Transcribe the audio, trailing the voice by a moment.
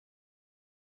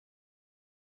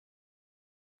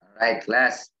Right,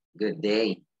 class. Good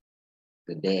day.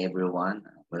 Good day, everyone.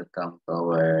 Welcome to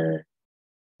our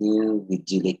new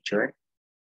video lecture.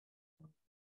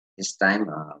 This time,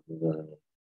 we'll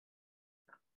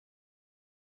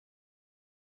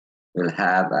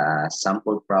have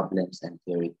sample problems and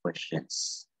theory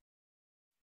questions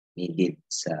needed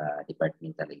sa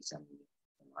departmental exam.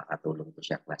 Makakatulong po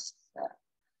siya, class, sa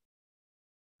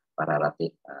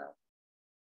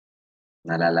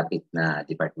nalalapit na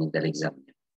departmental exam.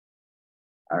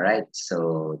 All right,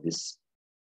 so this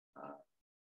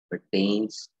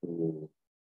pertains to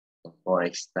the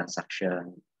Forex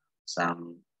transaction,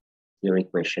 some theory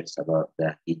questions about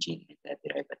the hedging and the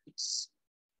derivatives.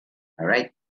 All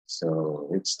right, so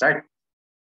let's start.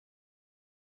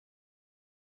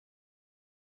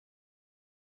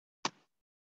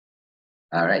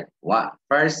 All right,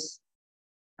 first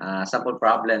sample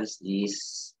problems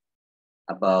is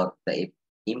about the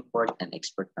import and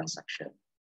export transaction.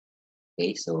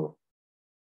 Okay, so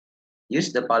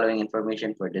use the following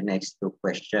information for the next two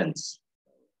questions.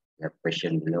 We have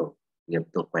question below. We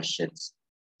have two questions.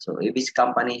 So ABC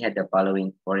company had the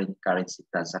following foreign currency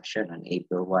transaction on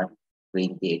April 1,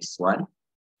 20x1.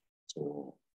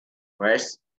 So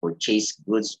first, purchase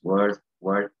goods worth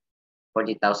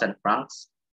 40,000 francs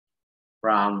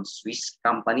from Swiss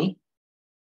company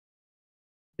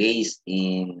based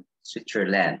in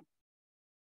Switzerland.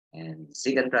 And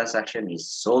second transaction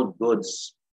is sold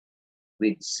goods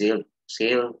with sale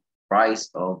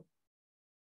price of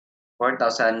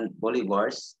 4,000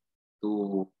 bolivars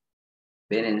to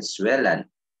Venezuelan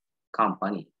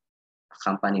company, a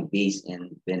company based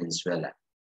in Venezuela.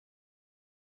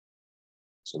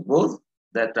 So both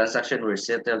the transactions were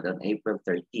settled on April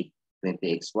 30,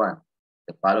 20x1.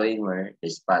 The following were the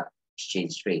spot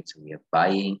exchange rates. We have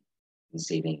buying and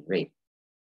selling rate.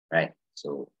 Right?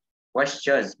 So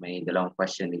questions, may dalawang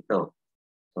question dito.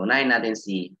 So unahin natin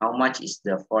how much is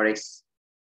the Forex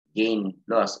gain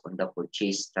loss on the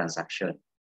purchase transaction.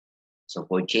 So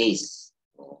purchase,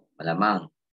 malamang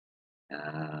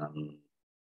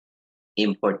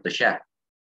import to siya.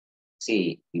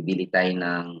 Kasi bibili tayo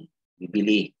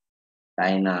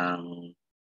ng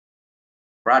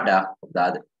product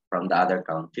from the other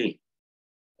country.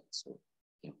 So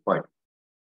import.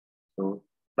 So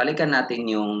balikan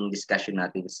natin yung discussion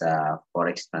natin sa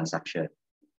Forex transaction.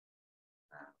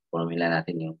 Formula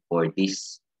natin yung for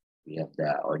this. We have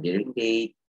the ordering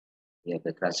date, we have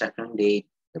the transaction date,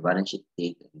 the balance sheet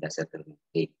date, and the settlement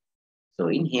date. So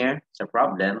in here, sa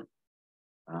problem,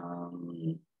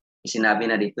 isinabi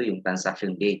na dito yung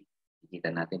transaction date. Kita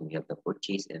natin, we have the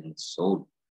purchase and sold.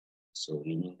 So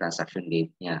yun yung transaction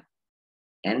date niya.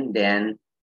 And then,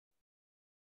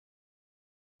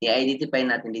 i-identify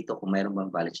natin dito kung mayroon bang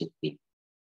balance sheet date.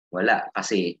 Wala,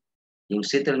 kasi yung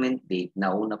settlement date,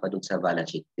 nauna pa doon sa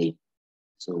balance sheet date.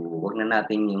 So, wag na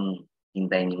natin yung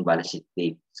hintayin yung balance sheet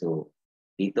date. So,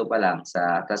 dito pa lang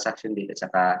sa transaction date at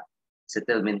saka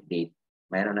settlement date,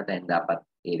 mayroon na tayong dapat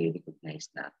i-recognize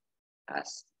na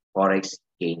as Forex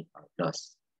gain or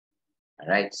loss.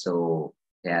 Alright, so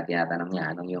kaya tinatanong niya,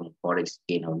 anong yung Forex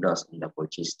gain or loss on the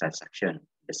purchase transaction?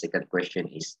 The second question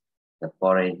is the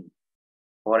Forex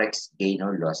gain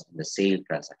or loss on the sale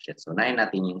transaction. So, unahin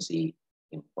natin yung si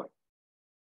import.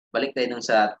 Balik tayo dun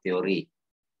sa theory.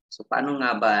 So, paano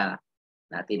nga ba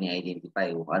natin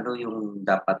i-identify o ano yung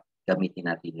dapat gamitin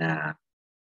natin na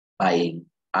buying?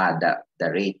 The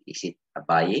rate, is it a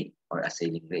buying or a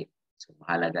selling rate? So,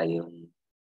 mahalaga yung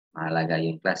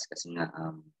class kasi nga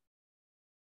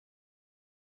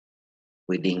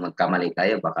pwedeng magkamali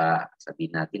tayo. Baka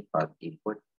sabihin natin pag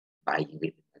import, buying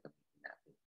rate na gamitin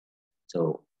natin.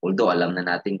 So, although alam na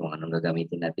natin kung anong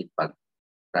gagamitin natin pag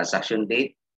transaction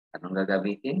date, anong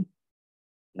gagamitin?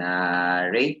 Na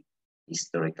rate,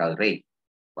 historical rate.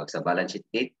 Pag sa balance sheet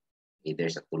date, either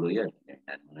sa tuloy yun,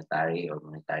 non-monetary or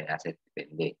monetary asset,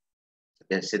 depende. So,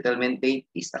 the settlement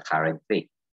date is the current rate.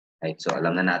 Right? So,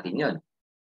 alam na natin yun.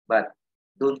 But,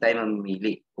 doon tayo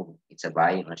mamimili kung it's a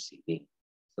buying or selling.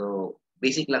 So,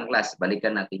 basic lang class,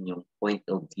 balikan natin yung point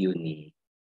of view ni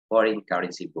foreign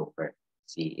currency broker,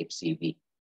 si FCB,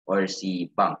 or si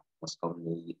bank, most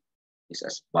commonly used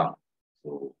as bank.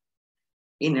 So,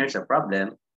 in here's a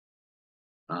problem.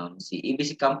 Si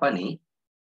ABC company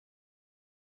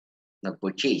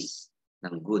nag-purchase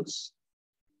ng goods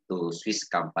to Swiss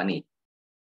company,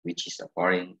 which is a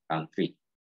foreign country,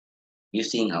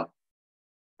 using a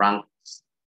franc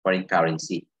foreign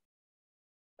currency.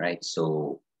 Right?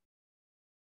 So,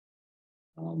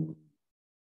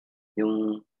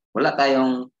 yung wala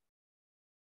tayong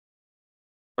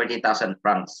 40,000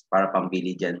 francs para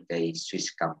pambili dyan kay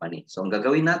Swiss company. So, ang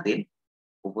gagawin natin,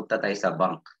 pupunta tayo sa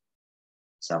bank.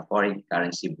 sa foreign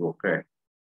currency broker.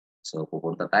 So,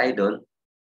 pupunta tayo doon.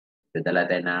 Dadala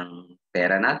tayo ng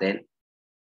pera natin,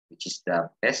 which is the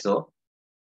peso.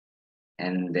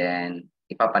 And then,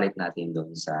 ipapalit natin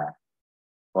doon sa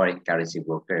foreign currency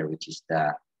broker, which is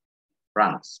the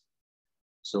francs.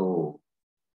 So,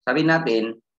 sabi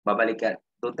natin,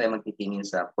 doon tayo magtitingin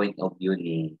sa point of view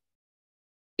ni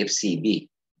FCB,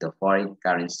 the foreign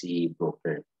currency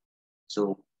broker.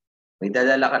 So, may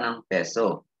dadala ka ng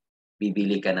peso,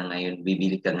 bibili ka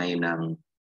ngayon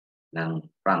ng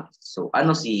francs. So,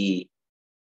 ano si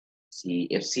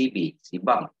FCB, si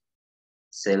bank?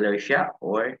 Seller siya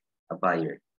or a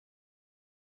buyer?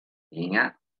 Hindi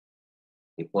nga.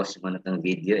 I-pause mo na itong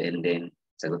video and then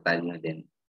sagutan nyo din.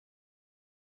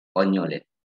 On nyo ulit.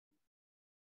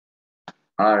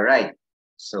 Alright.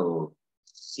 So,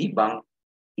 si bank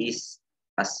is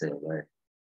a seller.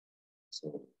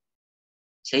 So,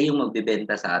 siya yung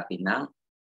magbibenta sa atin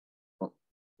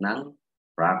ng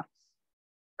francs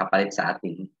kapalit sa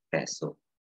ating peso.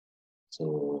 So,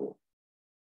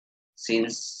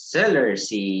 since seller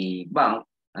si bank,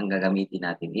 ang gagamitin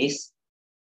natin is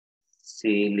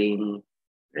ceiling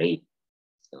rate.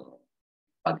 So,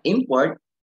 pag import,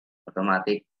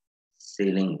 automatic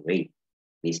ceiling rate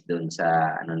based doon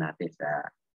sa sa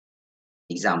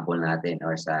example natin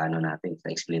or sa sa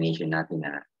explanation natin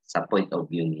na sa point of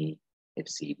view ni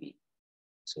FCB.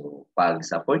 So, pag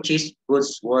sa purchase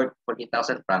goods worth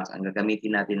 40,000 francs, ang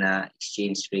gagamitin natin na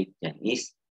exchange rate yan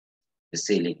is the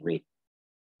ceiling rate.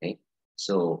 Okay?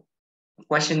 So, ang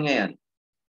question ngayon,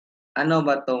 ano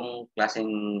ba tong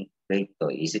klaseng rate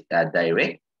to? Is it a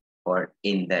direct or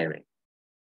indirect?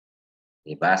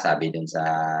 Diba? Sabi dun sa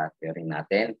theory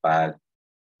natin, pag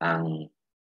ang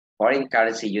foreign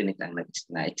currency unit ang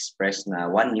na-express na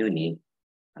 1 unit,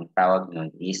 ang tawag nun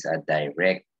is a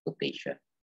direct quotation.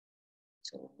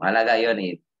 So, mahalaga yun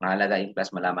eh. Mahalaga yung class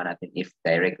malaman natin if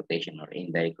direct quotation or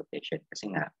indirect quotation.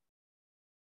 Kasi nga,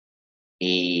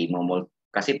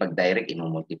 kasi pag direct,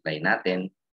 i-multiply natin.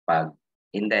 Pag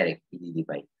indirect,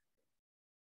 i-divide.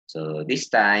 So, this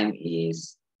time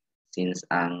is, since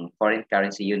ang foreign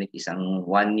currency unit is ang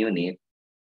 1 unit,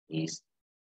 this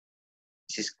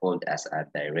is called as a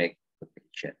direct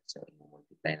quotation. So,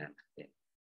 i-multiply na natin.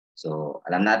 So,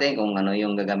 alam natin kung ano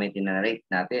yung gagamitin na rate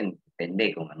natin.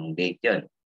 Depende kung anong date yun.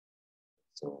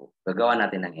 So, gagawa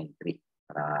natin ng entry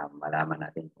para malaman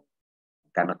natin kung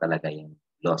kano talaga yung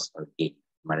loss or gain.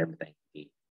 Marami tayong gain.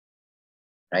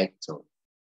 Right? So,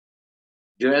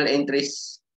 journal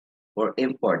entries for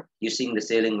import using the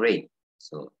selling rate.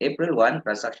 So, April 1,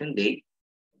 transaction date.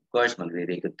 Of course,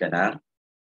 magre-record ka ng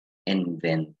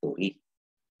inventory.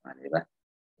 Diba?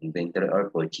 Inventory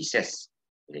or purchases.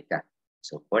 Pili ka.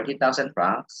 So, 40,000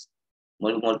 francs.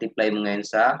 Multiply mo ngayon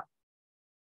sa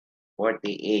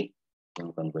 48 yung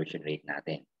conversion rate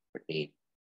natin. 48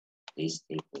 is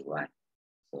April 1.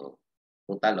 So,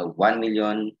 total of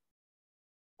 1,000,000,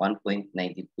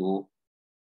 1.92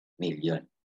 million.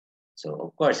 So,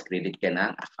 of course, credit ka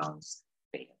ng accounts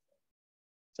payable.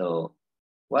 So,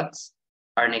 what's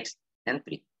our next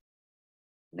entry?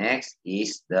 Next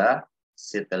is the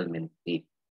settlement date.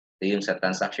 Ito yung sa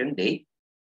transaction date.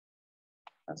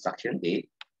 Transaction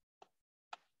date.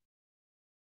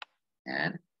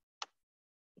 And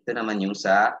ito naman yung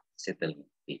sa settlement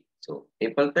date. So,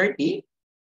 April 30,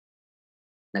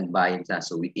 nagbayad na.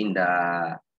 So, within the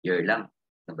year lang,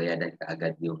 nabayadan ka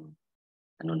agad yung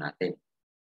natin,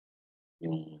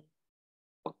 yung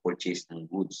pag-purchase ng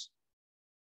goods.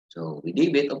 So, we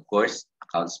debit, of course,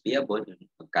 accounts payable.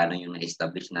 Pagkano yung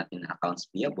na-establish natin na accounts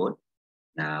payable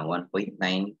na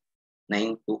 1.992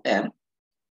 M.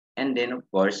 And then, of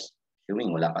course,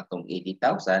 assuming wala pa itong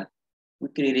 80,000, we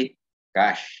credit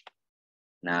cash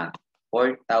na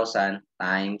 4,000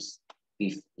 times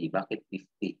 50. Bakit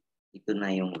 50? Ito na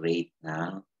yung rate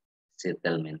ng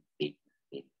settlement date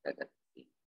natin.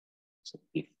 So,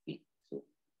 50. So,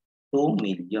 2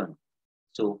 million.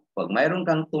 So, pag mayroon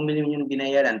kang 2 million yung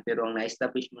binayaran, pero ang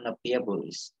na-establish mo na payable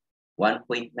is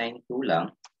 1.92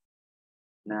 lang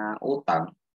na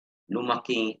utang,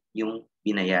 lumaki yung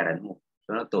binayaran mo.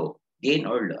 So, ano to? Gain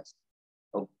or loss?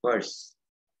 Of course,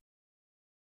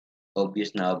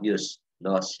 obvious na obvious.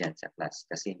 Loss yan sa class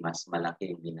kasi mas malaki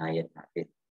yung binayad natin.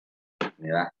 Di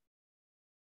ba?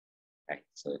 Right.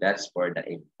 So, that's for the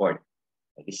import.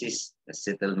 This is the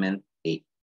settlement date.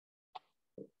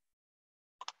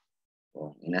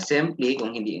 So, in assembly,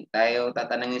 kung hindi tayo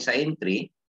tatanungin sa entry,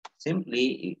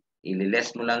 simply,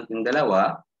 ililess mo lang yung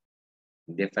dalawa,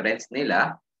 difference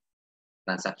nila,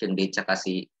 transaction date saka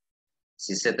si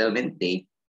settlement date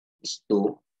is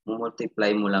 2,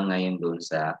 multiply mo lang ngayon doon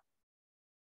sa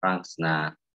francs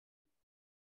na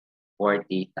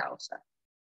 40,000.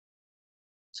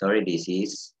 Sorry, this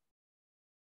is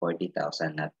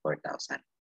 40,000, not 4,000.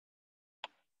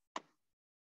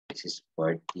 This is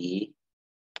 40K.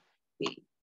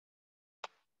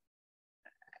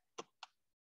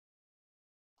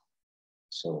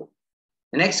 So,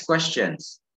 the next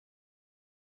questions.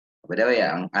 By the way,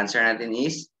 ang answer natin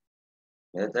is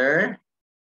letter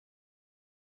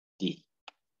D.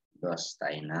 Loss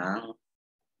tayo ng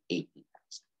 80,000.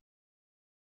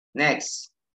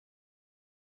 Next.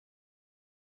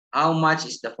 How much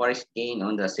is the forex gain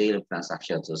on the sale of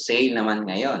transaction? So, sale naman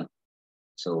ngayon.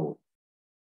 So,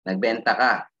 nagbenta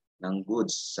ka ng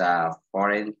goods sa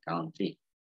foreign country.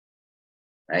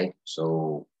 Right?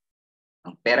 So,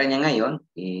 ang pera niya ngayon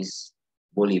is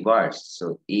bolivars.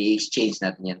 So, i-exchange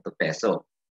natin yan to peso.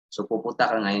 So,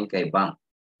 pupunta ka ngayon kay bank.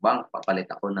 Bank,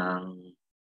 papalit ako ng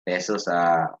peso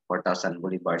sa 4,000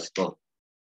 bolivars ko.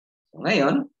 So,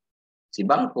 ngayon, si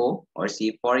bangko or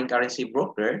si foreign currency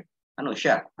broker, ano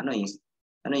siya? Ano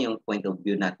yung point of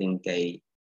view natin kay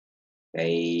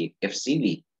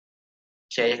FCB?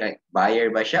 Siya, buyer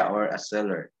ba siya or a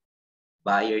seller?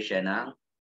 Buyer siya ng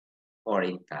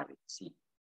foreign currency.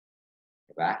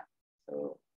 Diba?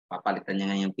 So, papalitan niya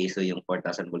nga yung piso yung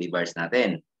 4,000 bolivars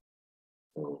natin.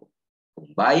 So,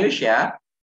 kung buyer siya,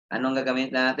 anong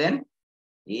gagamit natin?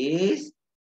 Is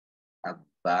a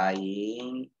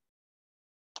buying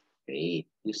rate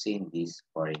using this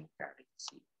foreign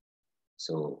currency.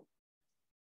 So,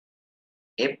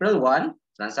 April 1,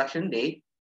 transaction date.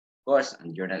 Of course,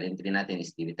 ang journal entry natin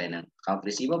is debit tayo ng account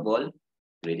receivable,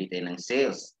 credit tayo ng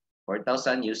sales.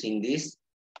 4,000 using this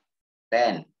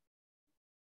 10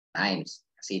 times.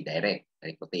 Kasi direct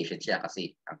quotation siya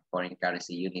kasi ang foreign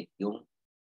currency unit yung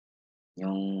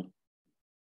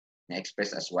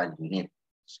na-express as 1 unit.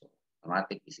 So,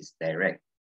 automatic, this is direct.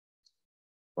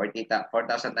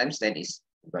 4,000 times 10 is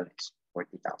equal to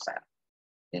 40,000.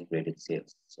 Then credit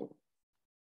sales. So,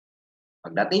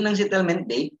 pagdating ng settlement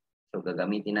date, so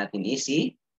gagamitin natin is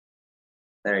si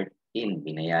 13.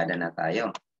 Binayadan na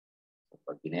tayo. So,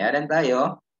 pag binayadan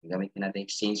tayo, gagamitin natin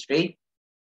exchange rate.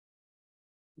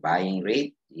 Buying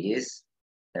rate is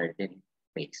 13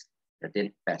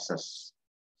 pesos.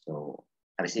 So,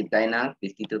 receive tayo ng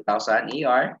 52,000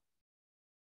 ER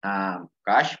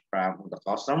cash from the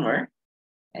customer.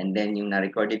 And then yung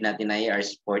na-recorded natin na ER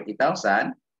is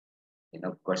 40,000. And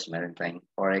of course, meron tayong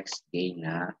Forex gain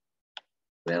na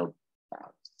 12,000.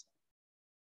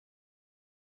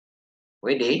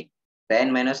 Pwede,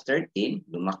 10 minus 13,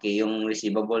 lumaki yung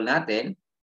receivable natin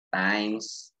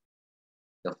times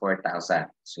the 4,000.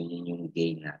 So, yun yung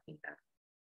gain natin na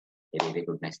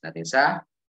i-recognize natin sa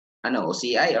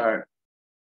OCI or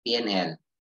PNL.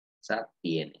 Sa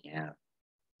PNL.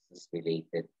 This is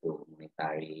related to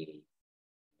monetary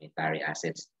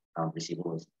assets, account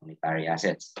receivables, monetary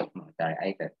assets, monetary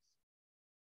items.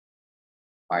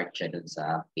 Part siya dun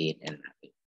sa PNL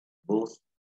natin. Both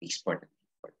export and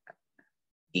import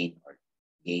natin.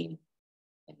 Gain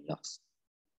and loss.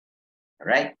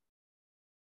 Alright?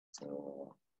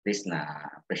 So, please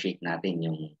na-appreciate natin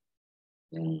yung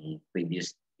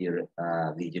previous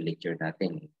video lecture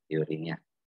natin, theory niya.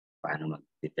 Paano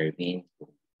mag-determine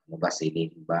kung ano ba,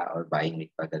 selling ba or buying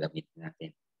rate pa gagamitin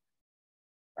natin.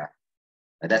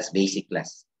 That's basic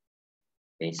class.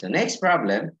 Okay, so next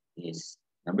problem is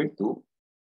number 2.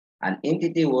 An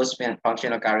entity whose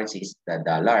functional currency is the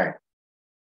dollar.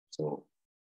 So,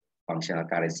 functional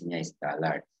currency niya is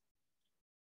dollar.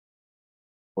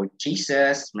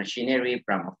 Purchases machinery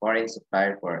from a foreign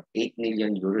supplier for 8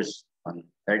 million euros on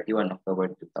 31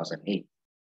 October 2008.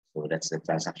 So, that's the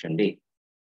transaction date.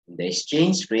 The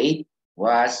exchange rate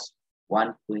was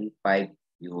 1.5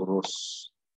 euros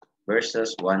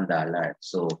versus $1.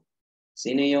 So,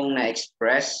 sino yung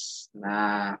na-express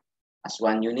na as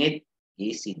 1 unit?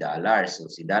 Is si dollar. So,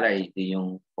 si dollar, ito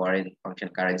yung foreign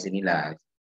functional currency nila,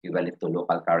 equivalent to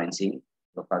local currency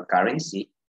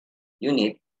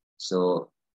unit.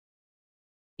 So,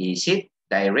 is it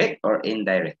direct or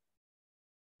indirect?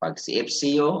 Pag si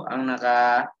FCO ang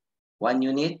naka 1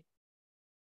 unit,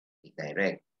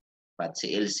 direct. But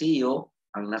si LCO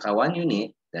ang naka 1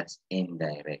 unit, that's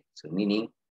indirect. So,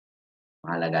 meaning,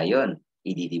 mahalaga yun.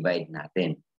 I-divide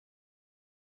natin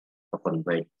to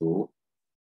convert to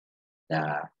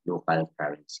the local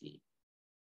currency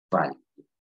value.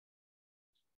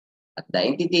 At the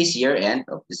entity's year-end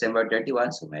of December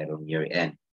 31, so mayroong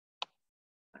year-end.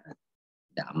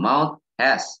 The amount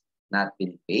has not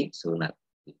been paid, so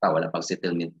wala pang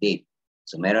settlement date.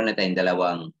 So meron na tayong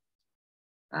dalawang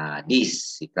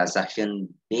this, si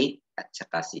transaction date at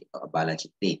saka si balance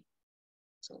sheet date.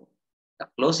 So, the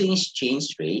closing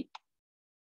exchange rate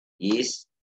is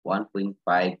 1.5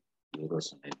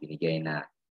 euros. May binigay na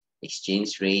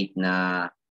exchange rate na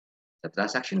sa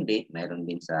transaction date, mayroon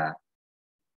din sa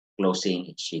closing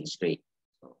exchange rate.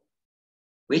 So,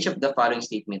 which of the following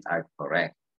statements are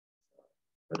correct?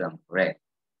 So, correct.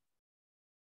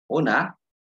 Una,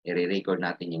 i-record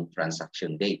natin yung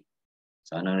transaction date.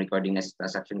 So, anong recording na sa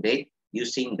transaction date?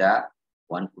 Using the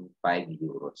 1.5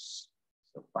 euros.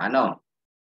 So, paano?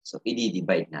 So,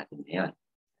 i-divide natin ngayon.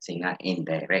 Kasi nga,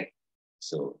 indirect.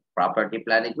 So, property,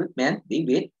 plant, equipment,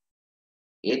 debit,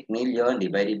 8 million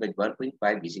divided by 1.5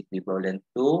 is equivalent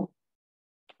to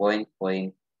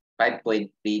 5.333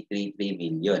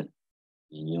 million.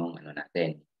 Yun yung ano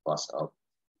natin, cost of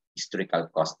historical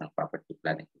cost ng property,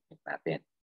 plant, equipment natin.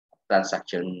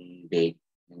 Transaction date,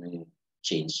 yung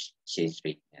change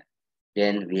rate niya.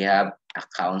 Then we have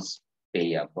accounts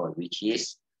payable, which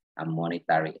is a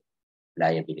monetary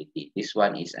liability. This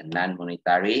one is a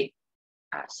non-monetary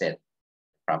asset,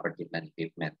 property, plant,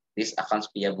 equipment. This accounts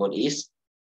payable is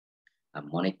a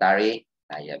monetary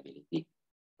liability.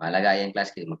 Mahalaga yan,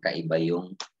 class, kasi magkaiba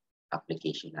yung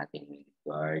application natin with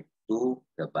regard to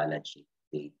the balance sheet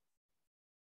date.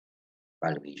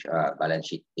 Balance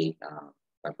sheet date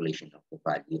calculation of the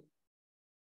value.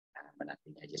 Ba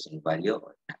natin adjust yung value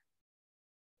or not?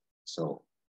 So,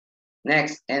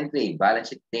 next entry,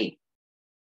 balance sheet date.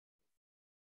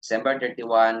 December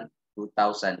 31,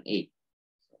 2008.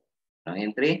 So, ang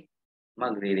entry,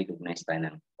 magre-recognize tayo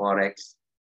ng Forex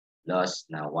loss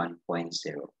na 1.07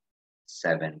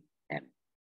 M.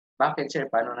 Bakit, sir?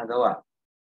 Paano nagawa?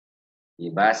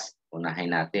 Ibas,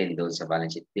 unahin natin doon sa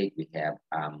balance sheet date, we have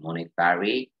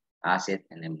monetary asset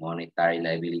and monetary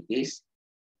liabilities.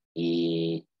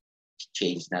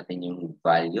 I-change natin yung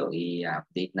value,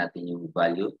 i-update natin yung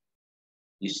value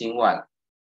using what?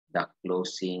 The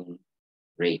closing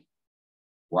rate.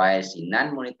 While in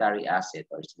non-monetary asset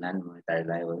or non-monetary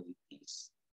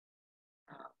liabilities,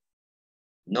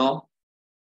 no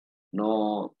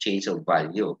change of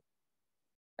value.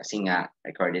 Kasi nga,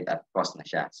 recorded at cost na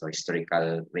siya. So,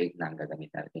 historical rate na ang gagamit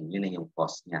natin. Yun na yung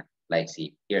cost niya. Like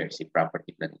si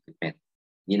property, plant, equipment.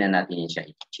 Hindi na natin yun siya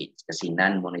i-change kasi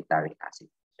non-monetary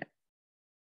asset siya.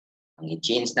 Ang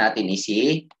i-change natin is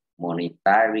si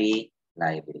monetary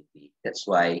liability. That's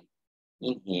why,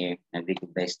 in here,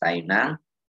 nag-recognize tayo ng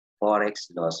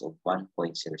Forex loss of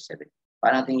 1.07.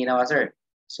 Paano natin ginawa, sir?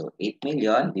 So, 8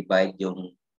 million, divide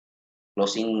yung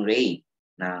closing rate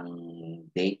ng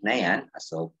date na yan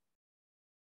as of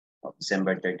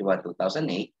December 31,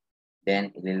 2008.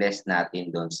 Then, i-less natin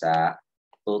doon sa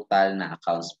total na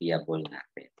accounts payable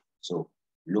natin. So,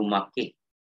 lumaki.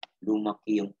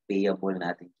 Lumaki yung payable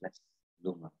natin, class.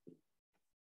 Lumaki.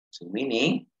 So,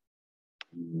 meaning,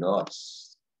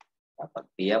 loss. Kapag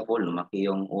payable, lumaki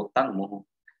yung utang mo,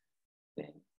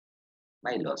 then,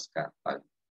 may loss ka. Pag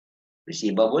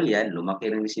receivable yan, lumaki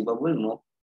yung receivable mo,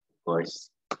 of course,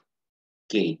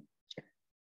 gain.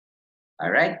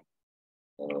 Alright?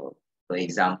 So,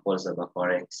 examples of a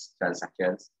Forex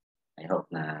transactions. I hope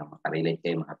na makarelate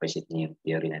kayo, maka-appreciate niyo yung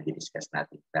theory na di-discuss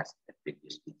natin class at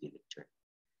previous video lecture.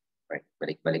 Right.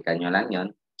 Balik-balikan nyo lang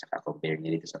yon, tsaka compare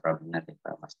nyo dito sa problem natin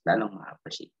para mas lalong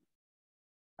ma-appreciate.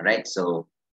 Alright,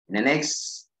 so in the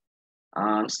next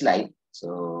slide,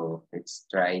 so let's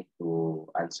try to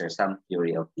answer some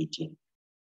theory of teaching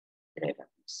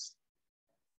derivatives.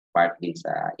 Part din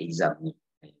sa exam nyo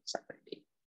ngayong Saturday.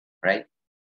 Right?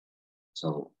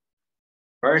 So,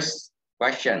 first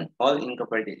question, call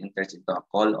incorporated interest into a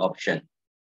call option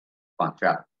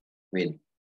contract with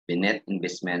Binet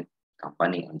Investment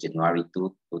Company on January 2,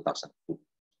 2002.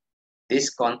 This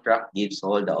contract gives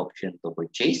all the option to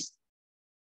purchase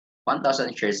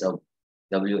 1,000 shares of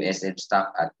WSM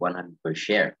stock at 100 per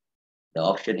share. The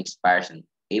option expires on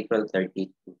April 30,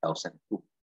 2002.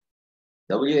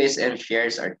 WSM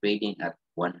shares are trading at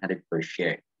 100 per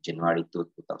share, January 2,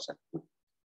 2002.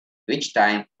 Which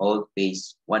time all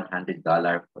pays $100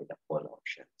 for the call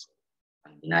option. So,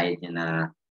 ang binayad niya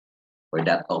na for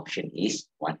that option is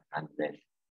 $100.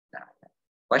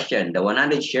 Question, the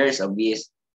 100 shares of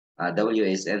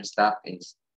WSM stock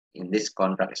is in this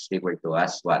contract is referred to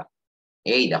as what?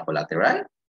 A, the collateral.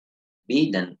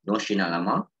 B, the notional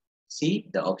amount. C,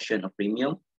 the option of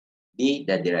premium. D,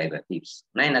 the derivatives.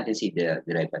 Unahin natin si the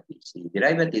derivatives. The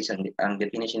derivatives, ang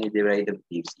definition of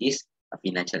derivatives is a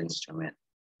financial instrument.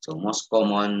 So most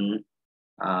common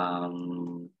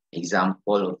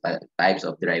example of types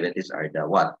of derivatives are the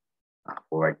what?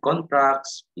 Forward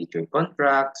contracts, future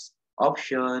contracts,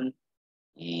 option,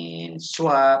 and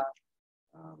swap.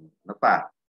 Ano pa?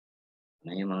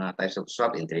 Ano yung mga types of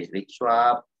swap? Interest rate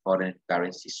swap, foreign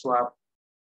currency swap.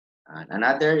 And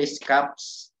another is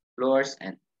caps, floors,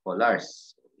 and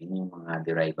collars. Yun yung mga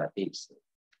derivatives.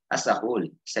 As a whole,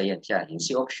 isa yan siya. Yung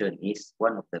C option is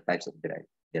one of the types of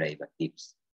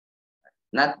derivatives.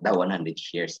 Not the 100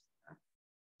 shares.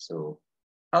 So,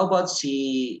 how about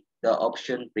the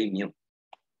option premium?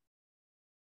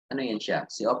 Ano yan siya?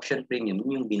 Si option premium,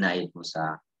 yung binayad mo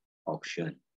sa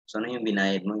option. So, ano yung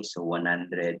binayad mo is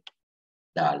 $100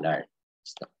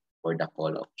 for the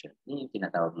call option. Yun yung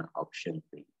tinatawag na option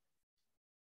premium.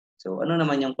 So, ano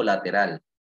naman yung collateral?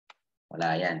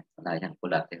 Wala yan. Wala yan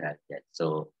collateral yan.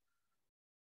 So,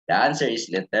 the answer is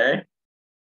letter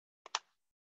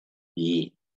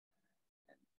B.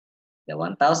 The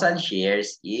 1,000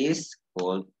 shares is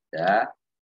called the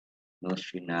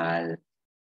notional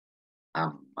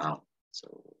amount.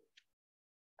 So,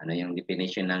 ano yung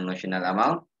definition ng notional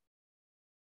amount?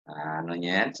 Ano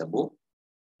yan sa book?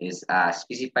 Is a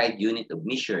specified unit of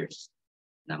measures.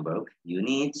 Number of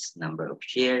units, number of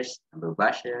shares, number of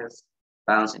bushels,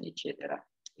 pounds, and etc.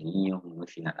 Yun yung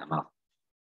notional amount.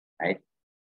 Right?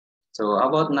 So, how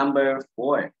about number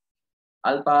 4?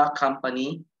 Alpha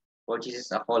Company purchases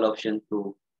a call option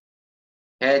to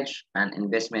hedge an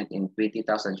investment in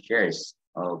 20,000 shares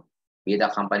of Beta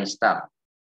Company stock.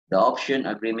 The option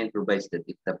agreement provides that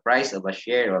if the price of a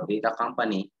share of Beta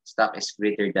Company stock is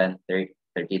greater than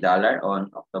 $30 on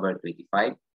October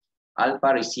 25, Alpha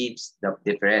receives the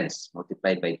difference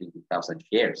multiplied by 20,000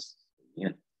 shares.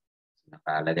 Yun.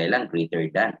 Nakalagay lang greater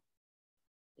than.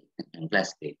 Ang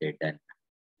class greater than.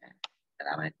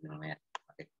 Salamat naman.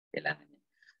 Okay, kailangan yan.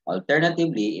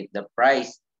 Alternatively, if the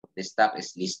price of the stock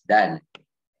is less than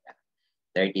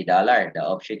 $30, the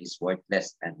option is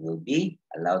worthless and will be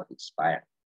allowed to expire.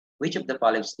 Which of the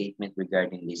following statement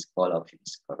regarding this call option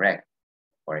is correct?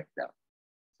 Correct daw.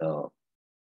 So,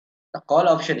 the call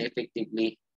option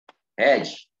effectively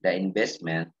hedge the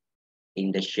investment in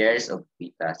the shares of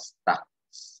Beta stock.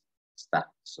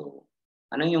 So,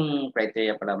 ano yung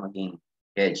criteria para maging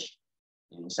hedge?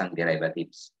 Yung isang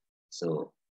derivatives.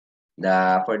 So,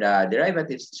 for the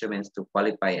derivatives instruments to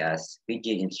qualify as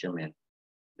hedging instrument,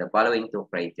 the following two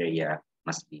criteria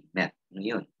must be met. Ano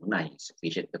yun? Una, yung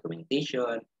sufficient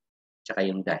documentation, tsaka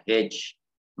yung the hedge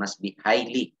must be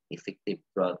highly effective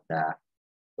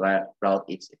throughout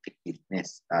its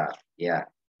effectiveness.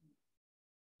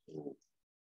 So,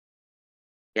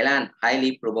 kailangan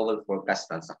highly probable forecast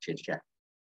transaction siya.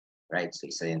 Right? So,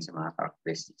 isa yan sa mga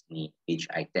characteristics ni hedge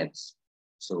items.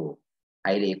 So,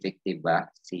 highly effective ba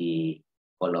si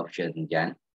call option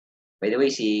dyan? By the way,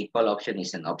 si call option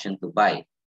is an option to buy,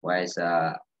 while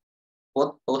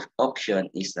put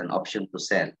option is an option to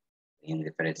sell. Yung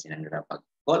difference nila. Pag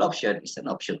call option is an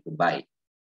option to buy,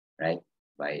 right?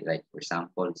 By, like, for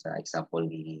example, sa example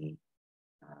ni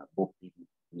book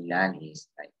nila is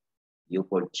like you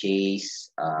purchase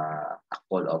a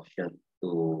call option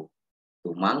to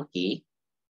monkey,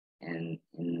 and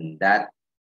in that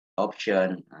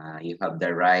option, you have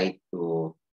the right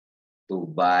to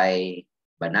buy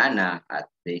banana at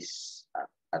this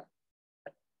at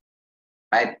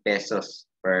 5 pesos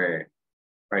per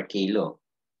kilo.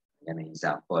 Yan ang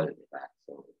example, diba?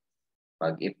 So,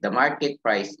 if the market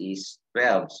price is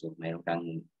 12, so mayroon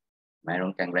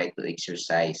kang right to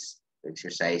exercise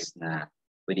na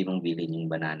pwede mong bilhin yung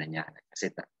banana niya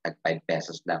kasi tag 5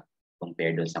 pesos lang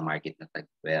compared doon sa market na tag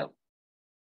 12.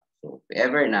 So, if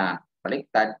ever na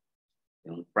baliktad,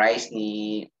 yung price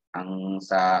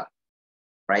sa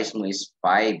price mo is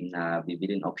 5 na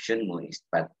bibilin option mo is,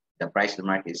 but the price of the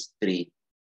market is 3.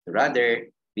 So rather,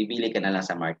 bibili ka na lang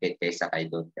sa market kaysa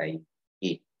doon kay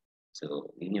E.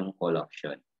 So, yun yung call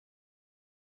option.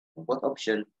 Yung put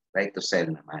option, right to sell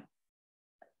naman.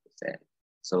 Right to sell.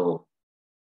 So,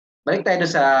 balik tayo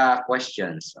sa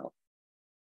questions. So,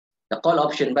 the call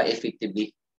option ba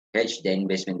effectively hedge the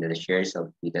investment in the shares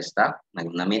of Beta stock?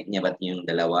 Nag-meet niya ba yung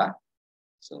dalawa?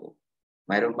 So,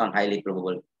 mayroon bang highly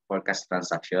probable forecast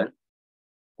transaction?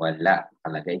 Wala.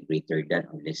 Nakalagay greater than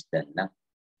or less than lang.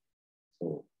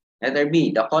 So, letter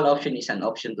B, the call option is an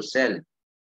option to sell.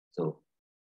 So,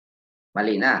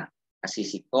 mali na. Kasi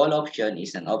si call option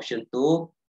is an option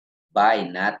to buy,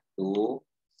 not to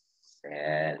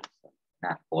sell. So,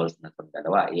 false na itong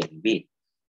dalawa, A and B.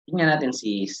 Tingnan natin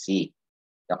si C.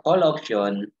 The call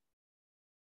option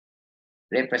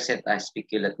represent a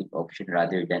speculative option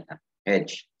rather than a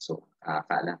hedge. So,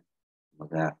 akala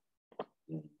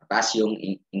mataas yung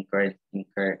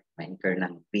ma-incur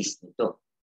ng risk nito.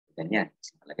 Ganyan.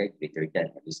 Kasi malagay greater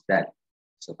than or less than.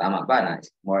 So, tama ba na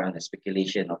more on a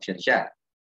speculation option siya?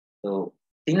 So,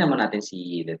 tingnan mo natin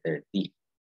si letter D.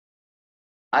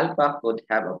 Alpha could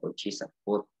have a purchase a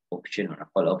put option or a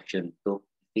call option to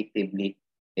effectively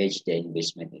hedge the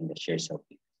investment in the shares of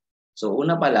it. So,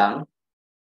 una pa lang,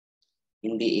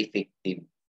 hindi effective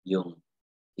yung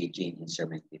hedging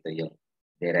instrument dito, yung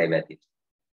derivative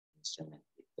instrument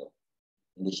dito.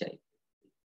 Hindi siya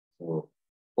effective. So,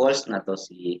 false na to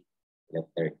si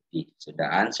letter D. So, the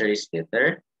answer is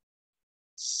letter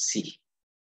C.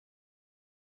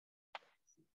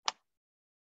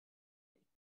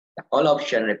 The call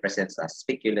option represents a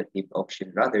speculative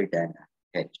option rather than a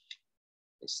hedge.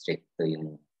 Strict to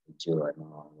yung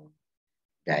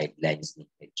guidelines ni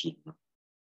hedging.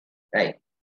 Right.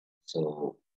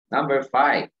 So, number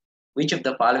 5. Which of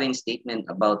the following statement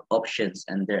about options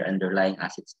and their underlying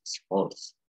assets is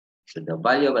false? So, the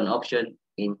value of an option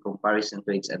in comparison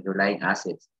to its underlying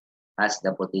assets has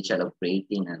the potential of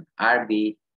creating an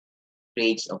RB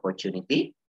trades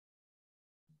opportunity.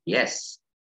 Yes,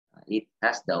 it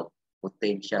has the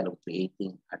potential of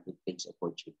creating arbitrage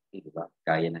opportunity, di ba?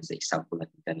 Kaya na sa example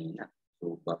natin kanina.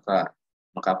 So, baka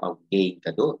makapag-gain ka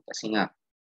doon kasi nga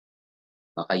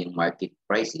baka yung market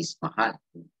price is mahal.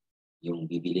 Yung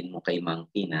bibilin mo kay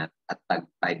Monkey na at tag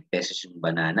 5 pesos yung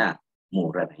banana,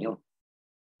 mura na yun.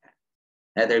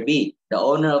 Letter B, the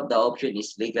owner of the option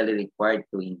is legally required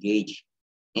to engage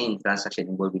in transaction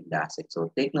involving the asset.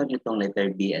 So, take note nyo itong letter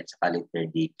B at saka letter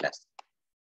D class.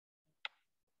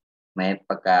 May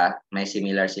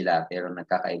similar sila pero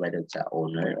nagkakaiba doon sa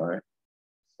owner or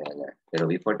seller. Pero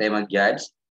before tayo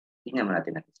mag-judge, tingnan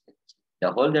natin natin.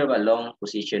 The holder of a long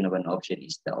position of an option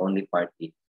is the only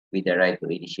party with the right to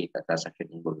initiate a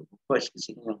transaction involving. Of course,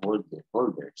 kasi yung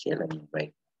holder, siya lang yung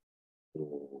right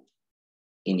to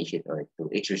initiate or to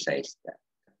exercise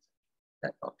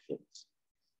that option.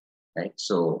 Right?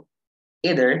 So,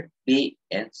 either B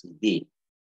and C, D.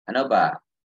 Ano ba?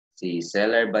 Si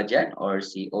seller ba dyan or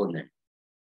si owner?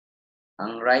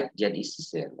 Ang right dyan is si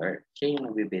seller. Siya yung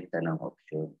nagbibenta ng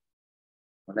option.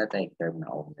 Wala tayong term na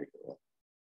owner doon.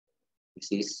 This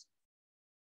is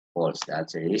false. The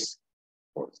answer is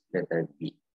false. Letter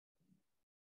B.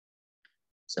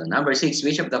 So number 6,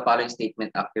 which of the following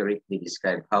statement accurately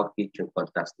describe how future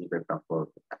contracts differ from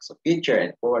forward contracts? So future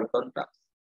and forward contracts.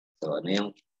 So ano yung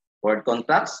forward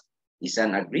contracts? Is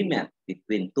an agreement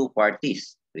between two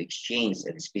parties to exchange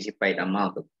a specified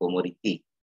amount of commodity,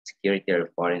 security,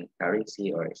 or foreign currency,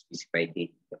 or a specified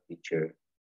date in the future,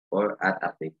 or at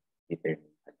a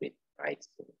determined agreed price.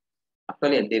 So,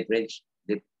 actually,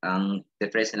 ang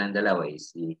difference ng dalawa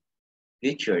is the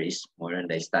future is more on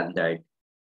the standard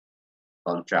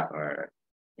contract or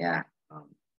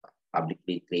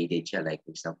publicly traded siya. Like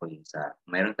for example,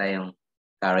 mayroon tayong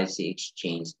currency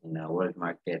exchange in a world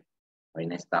market or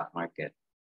in a stock market.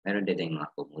 Meron din tayong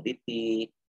mga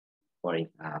commodity,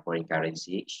 foreign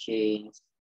currency exchange,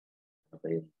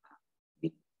 yung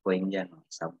Bitcoin dyan,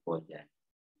 example dyan.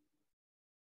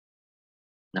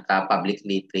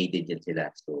 Naka-publicly traded dyan sila.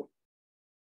 So,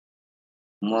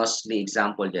 mostly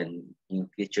example dyan, yung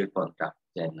future contract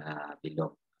dyan na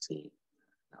belong kasi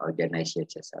na-organize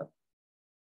siya sa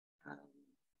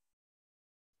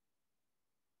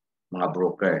mga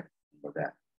broker.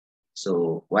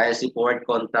 So, while si forward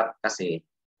contract kasi,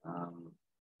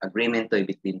 agreement to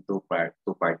between two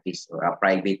parties or a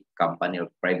private company or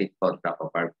private contract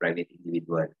or private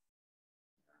individual.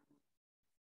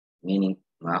 Meaning,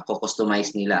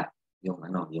 mako-customize nila yung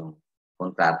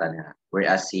kontrata nila.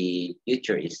 Whereas si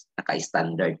future is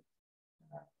naka-standard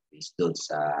based doon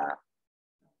sa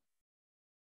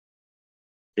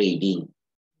trading.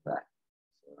 Diba?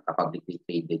 So, naka-publicly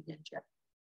traded yan siya.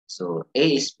 So,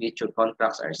 A is future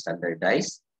contracts are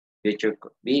standardized. Future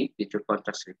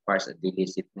contracts requires a daily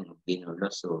shipment of gain or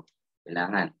loss. So,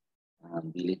 kailangan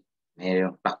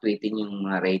mayroong fluctuating yung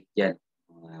mga rate dyan.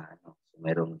 So,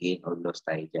 mayroong gain or loss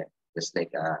tayo dyan. Just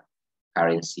like a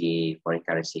foreign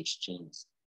currency exchange.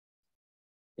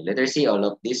 The letter C, all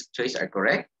of these choices are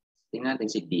correct. Tingnan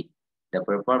natin si D. The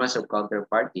performance of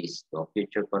counterparties to a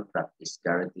future contract is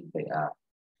guaranteed by a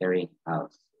clearing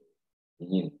house.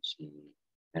 Yun,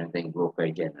 meron tayong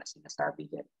broker dyan na sinasabi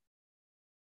dyan.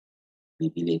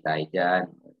 Bibili tayo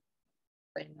dyan.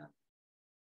 Tayo na.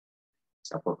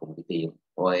 Support kung ito yung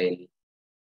oil.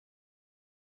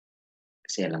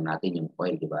 Kasi alam natin yung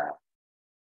oil, di ba?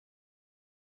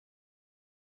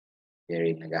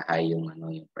 Very nag-high yung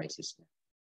prices na.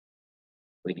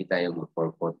 Pwede tayo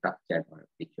mag-for contract dyan or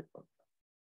future contract.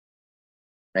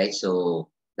 Right?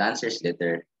 So, the answer is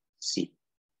letter C.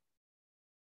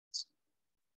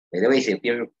 By the way, if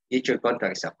your future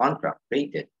contract is a contract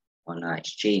traded on an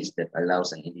exchange that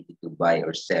allows an entity to buy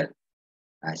or sell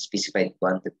a specified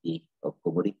quantity of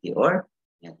commodity or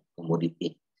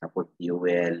commodity, support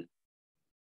fuel,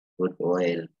 crude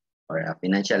oil, or a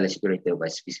financial security of a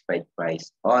specified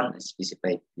price on a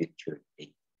specified future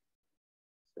date.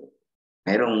 So,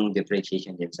 Merong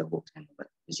differentiation din sa books. But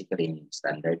basically, yung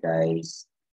standardized,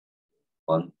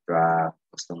 contract,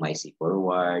 customized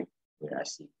forward,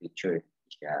 whereas si future,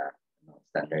 siya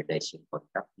standardized yung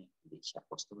contract niya, hindi siya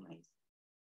customized.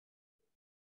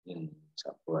 Yun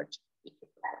sa forward.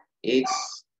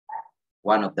 It's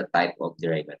one of the type of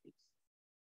derivatives.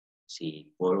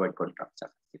 Si forward contract sa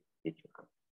future contract.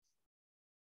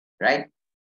 Right?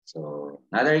 So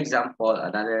another example,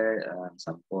 another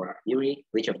sample theory,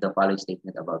 which of the following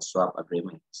statement about swap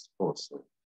agreement is false? So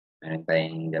meron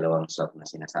tayong dalawang swap na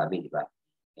sinasabi, di ba?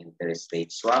 Interest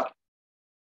rate swap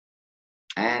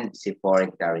and si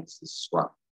foreign currency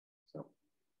swap. So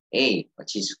A,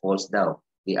 which is false daw.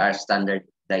 They are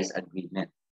standardized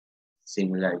agreement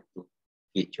similar to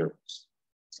futures.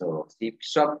 So the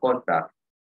swap contract,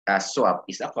 swap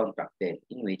is a contract then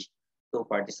in which two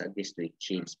parties agree to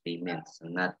exchange payments. So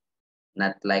not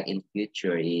like in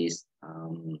future is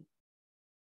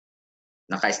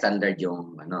naka-standard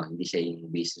yung hindi siya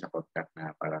yung based na contract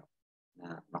na parang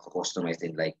na maka-customize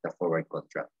din like the forward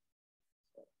contract.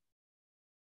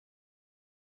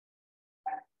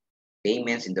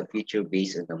 Payments in the future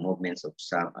based on the movements of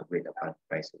some agreed upon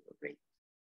price of the rate.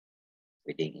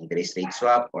 Pwedeng interest rate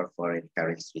swap or foreign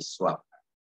currency swap.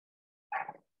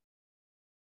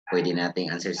 Pwede nating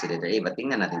answer si letter A, but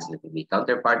tingnan natin si letter B.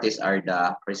 Counterparties are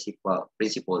the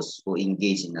principals who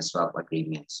engage in a swap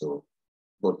agreement. So,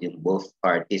 both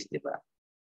parties, di ba?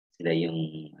 Sila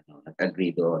yung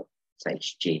nag-agree doon sa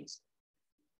exchange.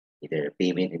 Either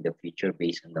payment in the future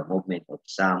based on the movement of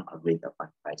some agreed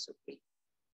upon price of rate.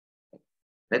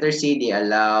 Letter C, they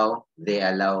allow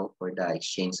for the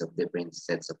exchange of different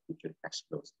sets of future cash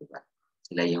flows, di ba?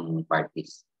 Sila yung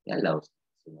parties. They allow.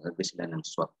 So, nag-agree sila ng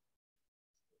swap.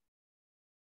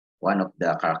 One of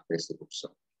the characteristics of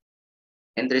swap.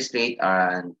 Interest rate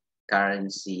and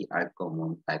currency are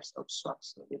common types of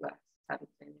swaps. So, di ba? Sabi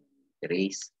tayo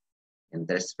raise,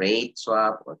 interest rate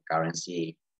swap or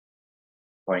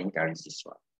foreign currency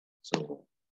swap. So,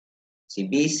 si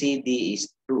B, C, D is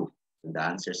true. So, the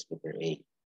answer is letter A.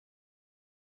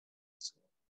 So,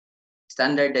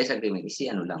 standardized agreement is si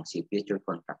si future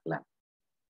contract lang.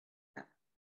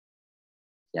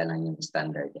 Yan lang yung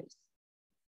standardized.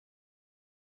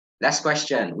 Last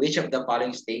question, which of the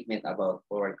following statement about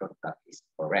forward contract is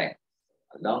correct?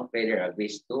 A long trader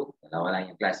agrees to, dalawa lang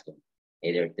yung class ko,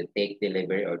 either to take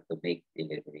delivery or to make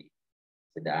delivery.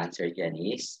 So the answer dyan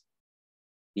is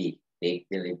B, take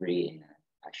delivery, and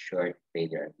a short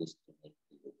trader agrees to make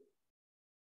delivery.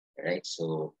 Alright,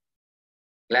 so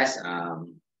class,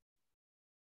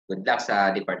 good luck sa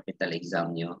departmental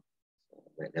exam nyo. So,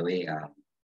 by the way,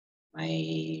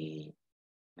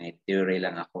 may theory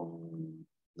lang akong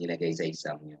nilagay sa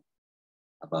exam nyo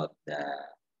about the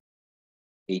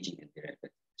hedging and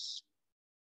derivatives.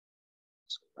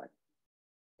 So,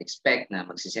 expect na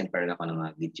magsisend pa rin ako ng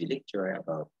mga video lecture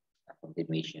about a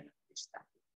continuation of this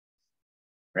topic.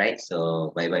 Right?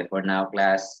 So, bye-bye for now,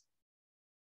 class.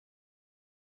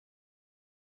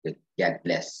 God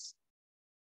bless.